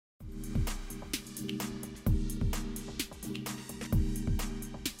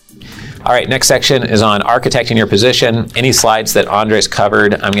All right, next section is on architecting your position. Any slides that Andres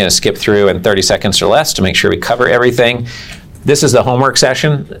covered, I'm going to skip through in 30 seconds or less to make sure we cover everything. This is the homework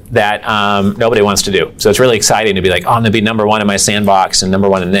session that nobody wants to do. So it's really exciting to be like, oh, I'm going to be number one in my sandbox and number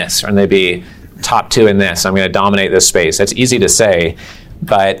one in this, or I'm going to be top two in this. I'm going to dominate this space. That's easy to say,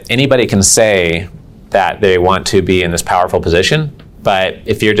 but anybody can say that they want to be in this powerful position. But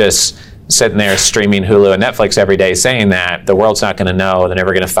if you're just sitting there streaming Hulu and Netflix every day saying that, the world's not going to know. They're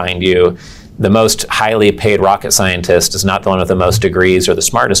never going to find you. The most highly paid rocket scientist is not the one with the most degrees or the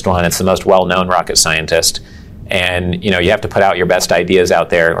smartest one. It's the most well-known rocket scientist. And you have to put out your best ideas out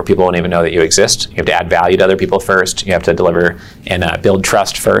there, or people won't even know that you exist. You have to add value to other people first. You have to deliver and build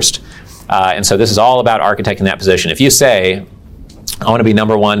trust first. And so this is all about architecting that position. If you say, I want to be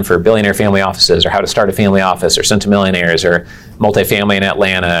number one for billionaire family offices, or how to start a family office, or centimillionaires, or multifamily in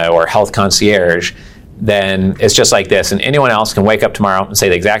Atlanta, or health concierge, then it's just like this. And anyone else can wake up tomorrow and say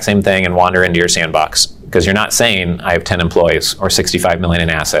the exact same thing and wander into your sandbox. Because you're not saying, I have 10 employees, or 65 million in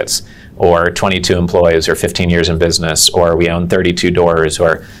assets, or 22 employees, or 15 years in business, or we own 32 doors,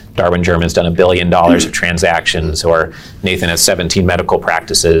 or Darwin German's done $1 billion of transactions, or Nathan has 17 medical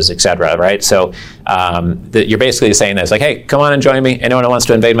practices, et cetera, right? So you're basically saying this, like, hey, come on and join me. Anyone who wants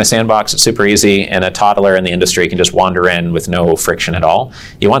to invade my sandbox, it's super easy, and a toddler in the industry can just wander in with no friction at all.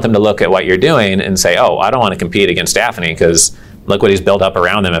 You want them to look at what you're doing and say, oh, I don't want to compete against Daphne, because look what he's built up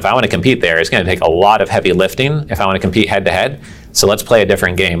around them. If I want to compete there, it's going to take a lot of heavy lifting if I want to compete head-to-head. So let's play a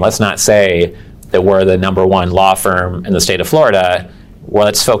different game. Let's not say that we're the number one law firm in the state of Florida. Well,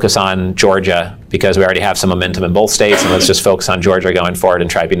 let's focus on Georgia, because we already have some momentum in both states, and let's just focus on Georgia going forward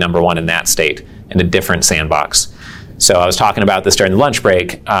and try to be number one in that state in a different sandbox. So I was talking about this during the lunch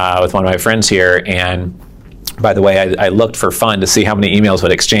break with one of my friends here, and by the way, I looked for fun to see how many emails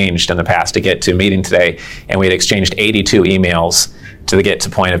we'd exchanged in the past to get to a meeting today, and we had exchanged 82 emails to get to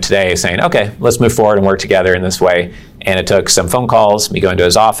point of today saying, okay, let's move forward and work together in this way. And it took some phone calls, me going to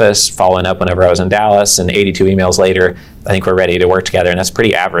his office, following up whenever I was in Dallas, and 82 emails later, I think we're ready to work together. And that's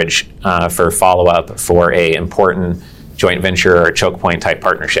pretty average for follow-up for a important joint venture or choke point type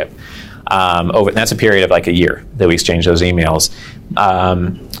partnership. That's a period of like a year that we exchange those emails.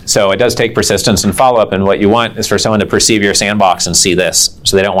 So it does take persistence and follow-up, and what you want is for someone to perceive your sandbox and see this.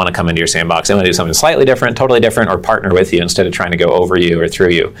 So they don't want to come into your sandbox. They want to do something slightly different, totally different, or partner with you instead of trying to go over you or through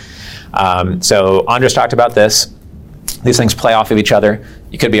you. So Andres talked about this. These things play off of each other.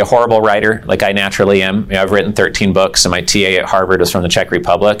 You could be a horrible writer, like I naturally am. I've written 13 books, and my TA at Harvard was from the Czech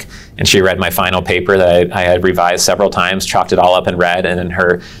Republic, and she read my final paper that I had revised several times, chalked it all up and read, and in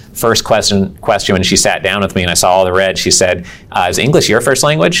her first question when she sat down with me and I saw all the red, she said, is English your first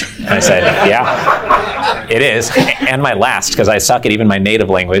language? And I said, yeah, it is, and my last, because I suck at even my native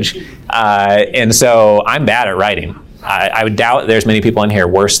language. And so I'm bad at writing. I would doubt there's many people in here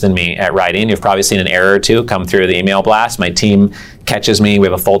worse than me at writing. You've probably seen an error or two come through the email blast. My team catches me. We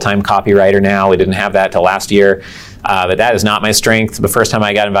have a full-time copywriter now. We didn't have that till last year. But that is not my strength. The first time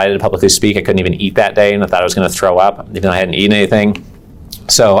I got invited to publicly speak, I couldn't even eat that day, and I thought I was going to throw up, even though I hadn't eaten anything.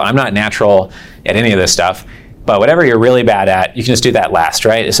 So I'm not natural at any of this stuff. But whatever you're really bad at, you can just do that last,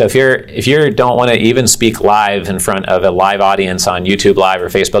 right? So if you don't want to even speak live in front of a live audience on YouTube Live or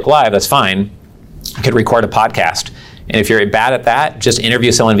Facebook Live, that's fine. You could record a podcast. And if you're bad at that, just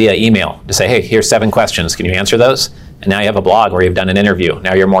interview someone via email. Just say, hey, here's 7 questions. Can you answer those? And now you have a blog where you've done an interview.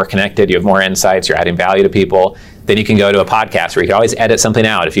 Now you're more connected. You have more insights. You're adding value to people. Then you can go to a podcast where you can always edit something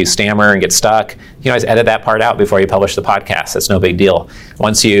out. If you stammer and get stuck, you can always edit that part out before you publish the podcast. That's no big deal.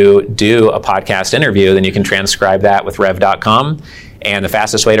 Once you do a podcast interview, then you can transcribe that with rev.com. And the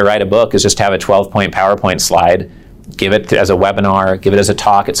fastest way to write a book is just have a 12-point PowerPoint slide. Give it as a webinar, give it as a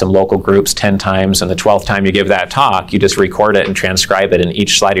talk at some local groups 10 times, and the 12th time you give that talk, you just record it and transcribe it, and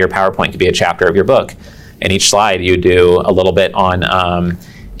each slide of your PowerPoint could be a chapter of your book. And each slide you do a little bit on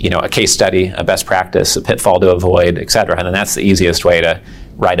a case study, a best practice, a pitfall to avoid, et cetera. And then that's the easiest way to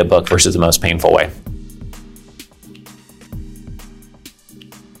write a book versus the most painful way.